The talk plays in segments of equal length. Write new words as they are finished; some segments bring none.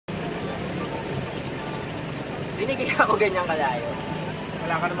Binigay ako ganyang kalayo.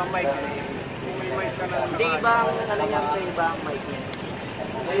 Wala ka namang mic. Kung may mic ka na. Hindi ibang kalayan ko, ibang mic niya.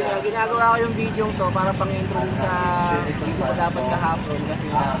 Kaya ginagawa ko yung video to para pang-intro din sa video ko dapat kahapon kasi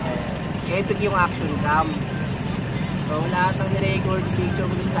epic yung action cam. So lahat ng nirecord video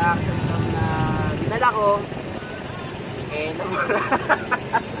ko din sa action cam na dinala ko,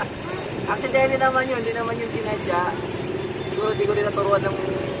 aksidente naman yun, hindi naman yun sinadya. Siguro di ko rin naturuan ng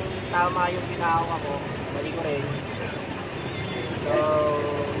tama yung pinahawak ko. Mali ko rin. So,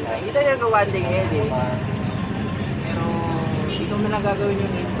 hindi tayo nagawa din edit. Pero, dito na lang gagawin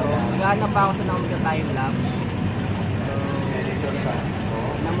yung intro. Maghahanap pa ako sa naman ng time-lapse. So,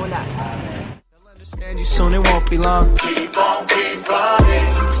 na muna. Understand you soon, it won't be long. Keep on, keep running.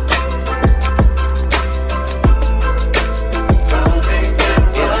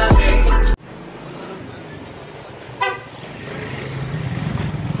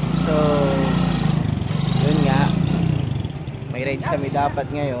 So, yun nga. May rides kami dapat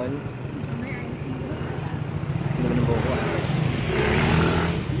ngayon.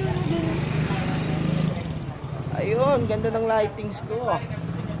 Ayun, ganda ng lightings ko.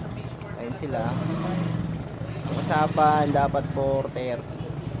 Ayun sila. Ang usapan dapat 4:30.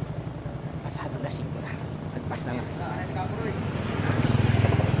 Pasado na 5 na. Nagpas na nga.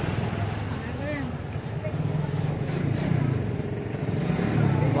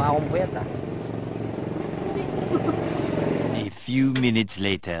 Mukha akong puyat ah. A few minutes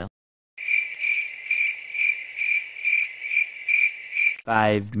later.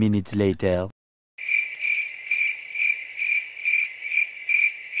 5 minutes later.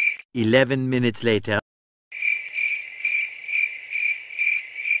 11 minutes later.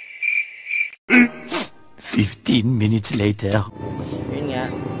 15 minutes later. Yun nga.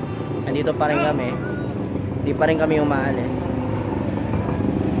 Andito pa rin kami. Hindi pa rin kami umaalis.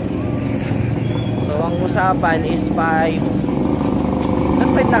 So ang usapan is 5. Ba't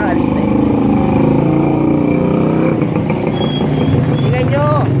 5 nakaalis na eh? Ingay nyo!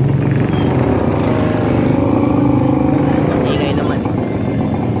 Ingay naman.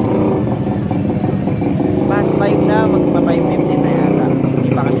 Past 5 na, magpa 5:15 na yata. Hindi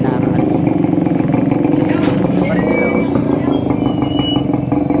pa kami nakakaalis. Pa rin sila.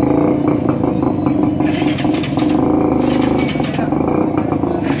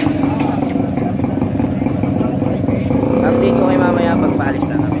 Update ko kay mamaya pagpaalis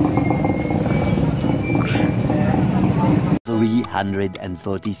na kami.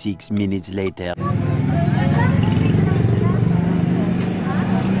 346 minutes later.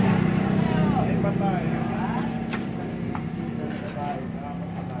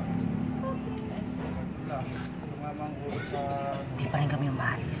 Hindi pa rin kami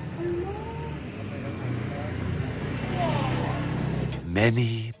umaalis.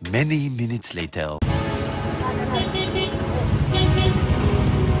 Many minutes later.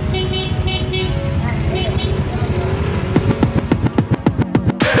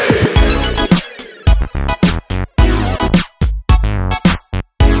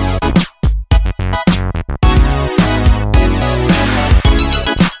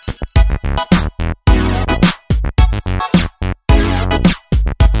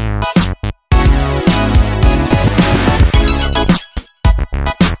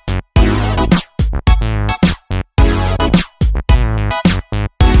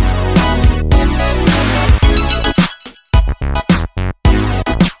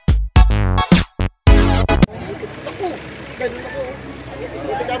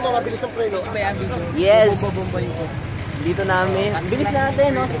 Yes! Dito namin. Bilis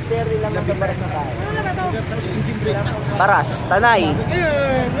natin, no? 6:30 lang magkabaras na tayo. Baras, Tanay.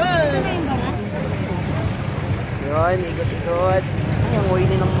 Yun, ikot-ikot. Ay, ang uwi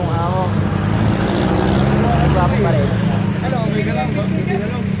ng mukha ko. Grabe pa rin. Ano, okay ka lang ba? Hindi na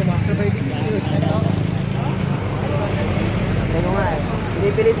lang, sumasabay din. Ano nga eh.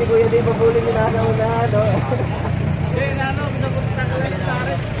 Pinipilit ni Kuya din, pabulin yung nasa-unahan, no? Hindi, nano, napunta ka lang sa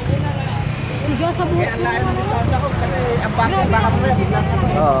akin. Higa sa buhok. Kaya ang lahat ng distansya ko kasi ang baka mo yan, bigla ka.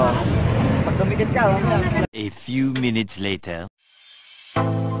 Oo. Pag dumikit ka, A few minutes later.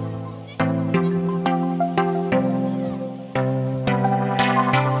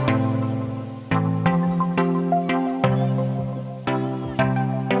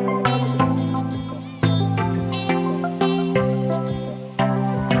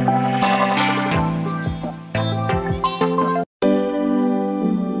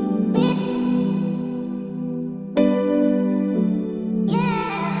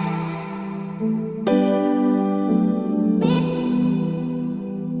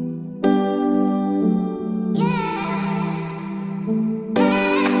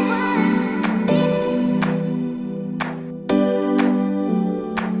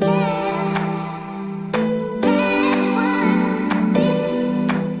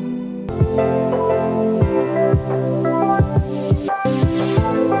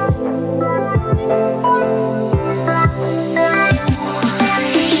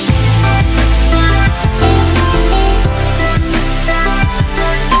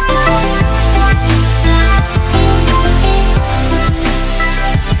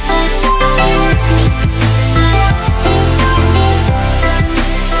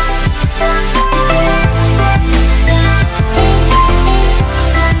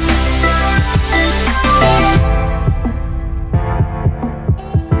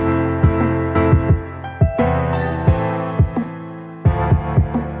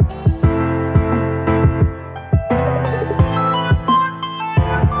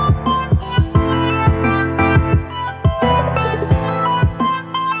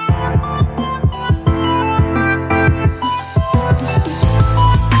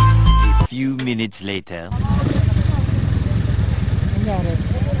 minutes later.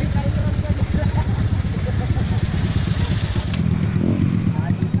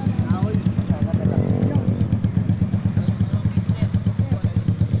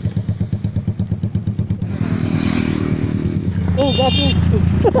 Oh, gabi.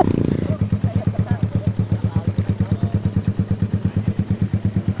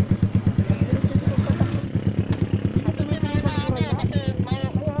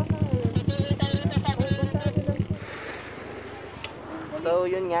 So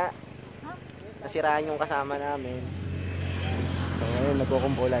yun nga, nasiraan yung kasama namin. So ngayon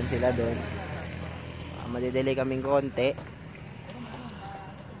nagkukumpulan sila doon. Madidelay kaming konti.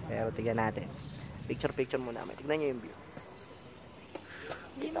 Pero tignan natin. Picture muna namin. Tignan nyo yung view.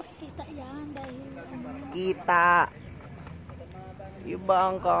 Hindi makikita yan dahil Kita! Iba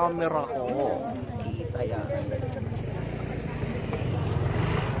ang camera ko. Kita yan.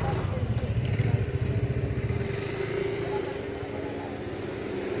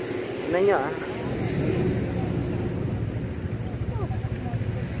 Tignan nyo ah.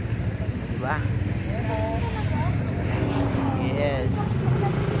 Diba? Yes.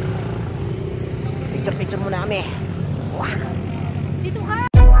 Picture muna kami. Wow. dito ka.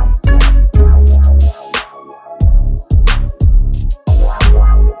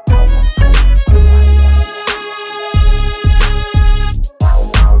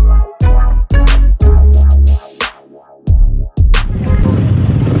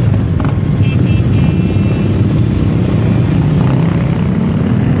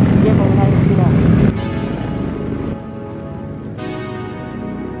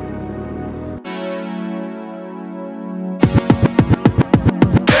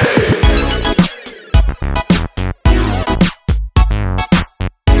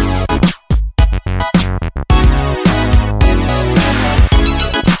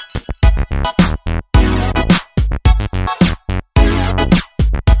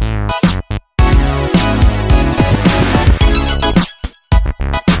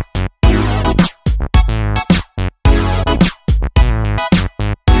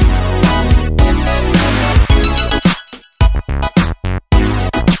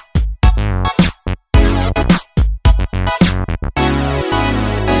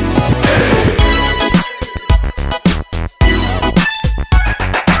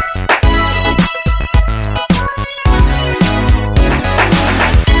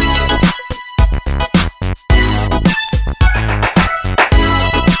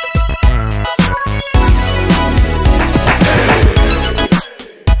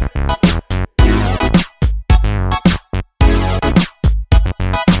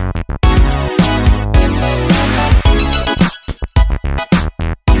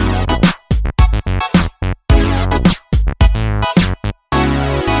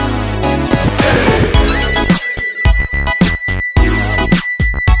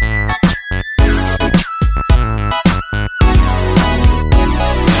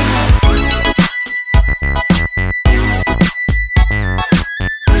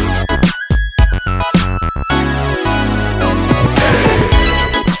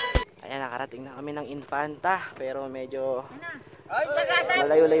 Nakarating na kami ng Infanta, pero medyo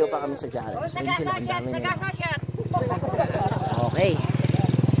malayo-layo pa kami sa Jales. Ayun sila, ang dami nila. Okay.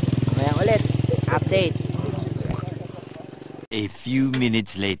 Ngayon ulit, update. A few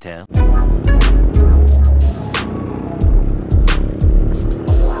minutes later.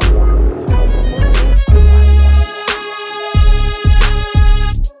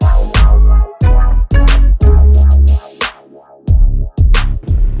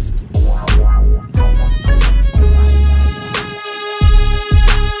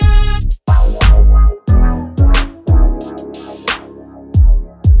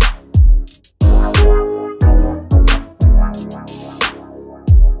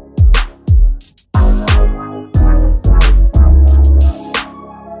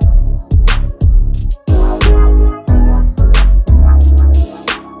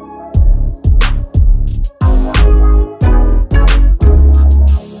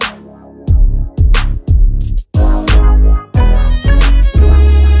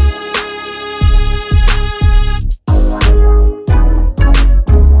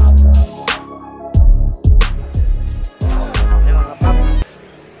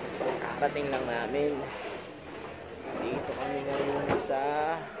 Parating lang namin. Dito kami ngayon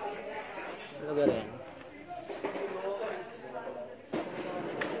sa lugar yan.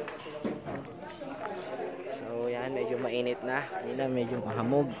 So yan, medyo mainit na. Hindi na medyo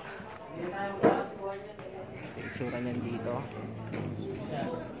mahamog. Picture niyan dito.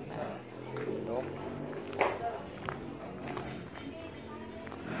 Ito.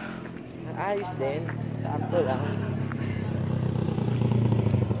 ayos din. Sakto lang.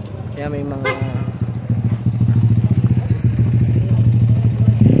 Kasi may mga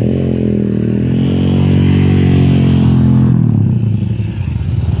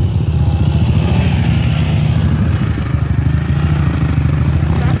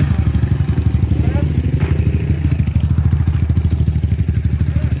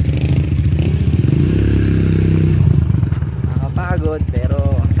pero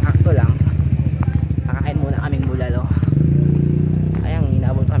sakto lang. Kakain muna kaming bulalo. Ayang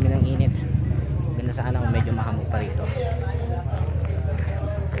inabot kami ng init. Ganda sana kung medyo mahamog pa rito.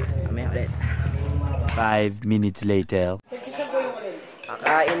 Kami ulit. 5 minutes later.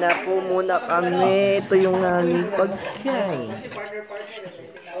 Kakain na po muna kami. Ito yung aming pagkain.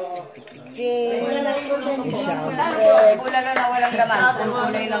 Isang Bulalo na walang laman. Kung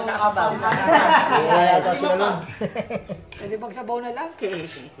kulay lang kakabaw. pwede magsabaw na lang.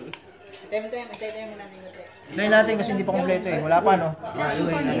 Hintayin natin kasi hindi pa kompleto eh. Wala pa no?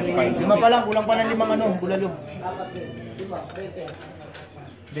 Lima pa lang. Kulang pa ng limang bulalo.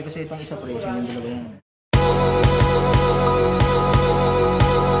 Hindi kasi itong isa pre. Yung bulalo yan.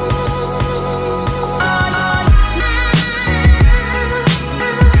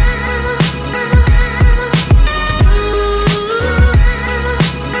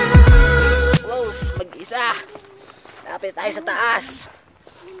 Lapit tayo sa taas.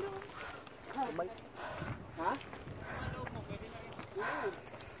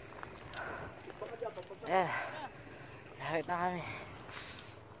 Ayan. Lapit na kami.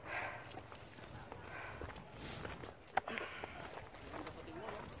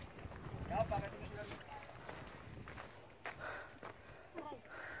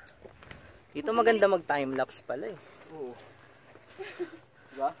 Dito maganda mag time-lapse pala eh. Oo.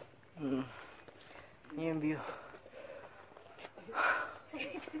 Diba? Yung view.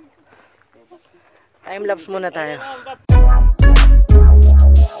 Time-lapse muna tayo.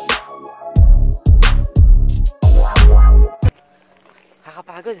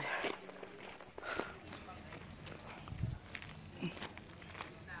 Kakapagod.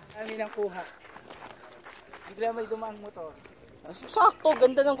 Kami nang kuha. Bigla may dumaang motor. Sakto,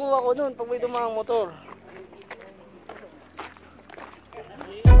 ganda ng kuha ko nun pag may dumaang motor.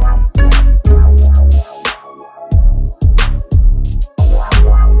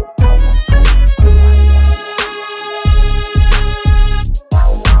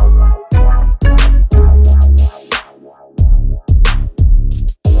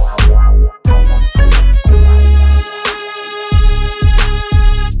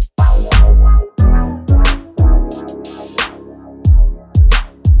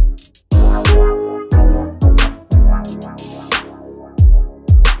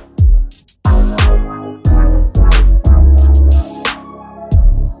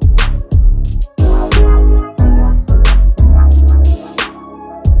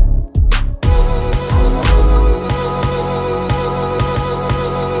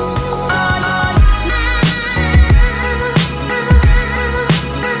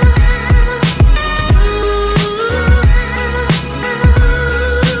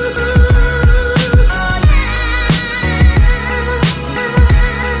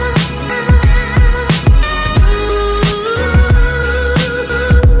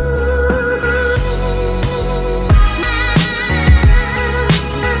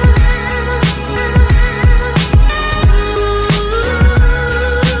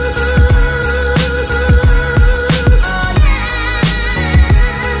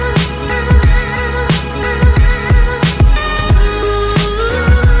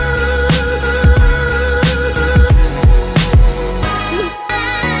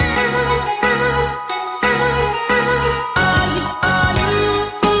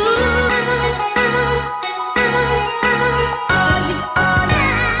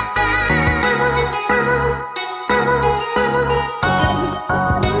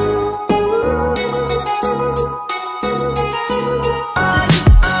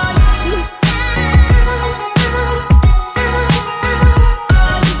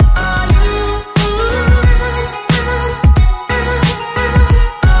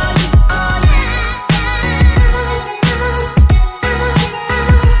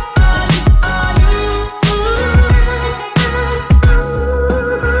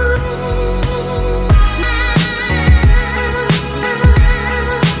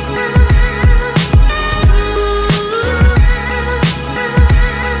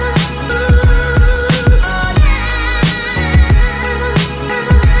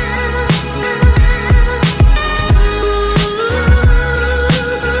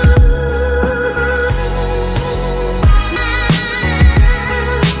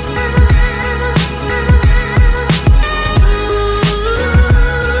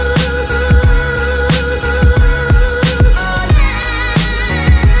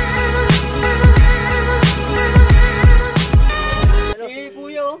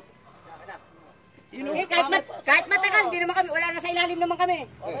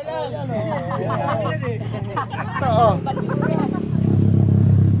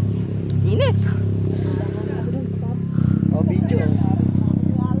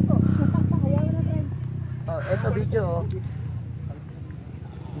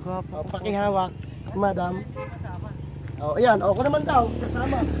 O, pakihawak, madam. O, ayan, ako naman daw,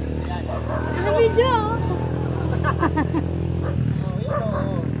 kasama. Ano video?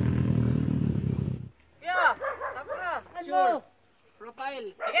 Yeah, tama ka. Ano? Profile.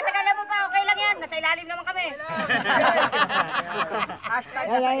 Sige, tagalan mo pa. Okay lang yan. Nasa ilalim naman kami. Hashtag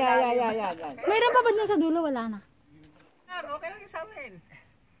Mayroon pa ba dun sa dulo? Wala na. Okay lang yung sa amin.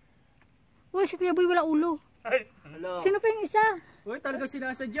 Uy, si Kuya Boy wala ulo. Hello. Sino pa yung isa? Uy, talaga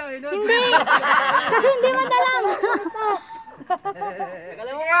sinasadya eh. Hindi! Kasi hindi madalang.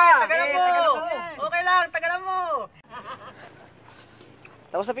 Tagalan mo nga! Tagalan mo! Okay lang, tagalan mo!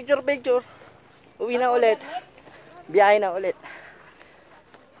 Tapos sa picture. Uwi na ulit. Biyahe na ulit.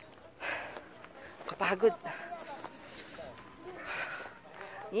 Kapagod.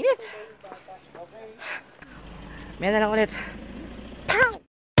 Init. May na lang ulit. Pow!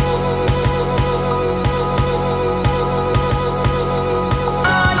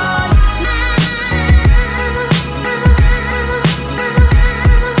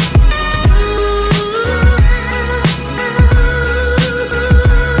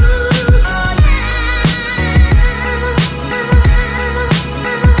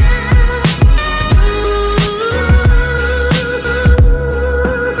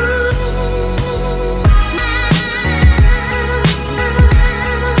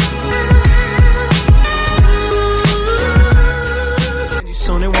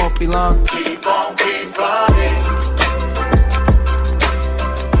 Soon it won't be long.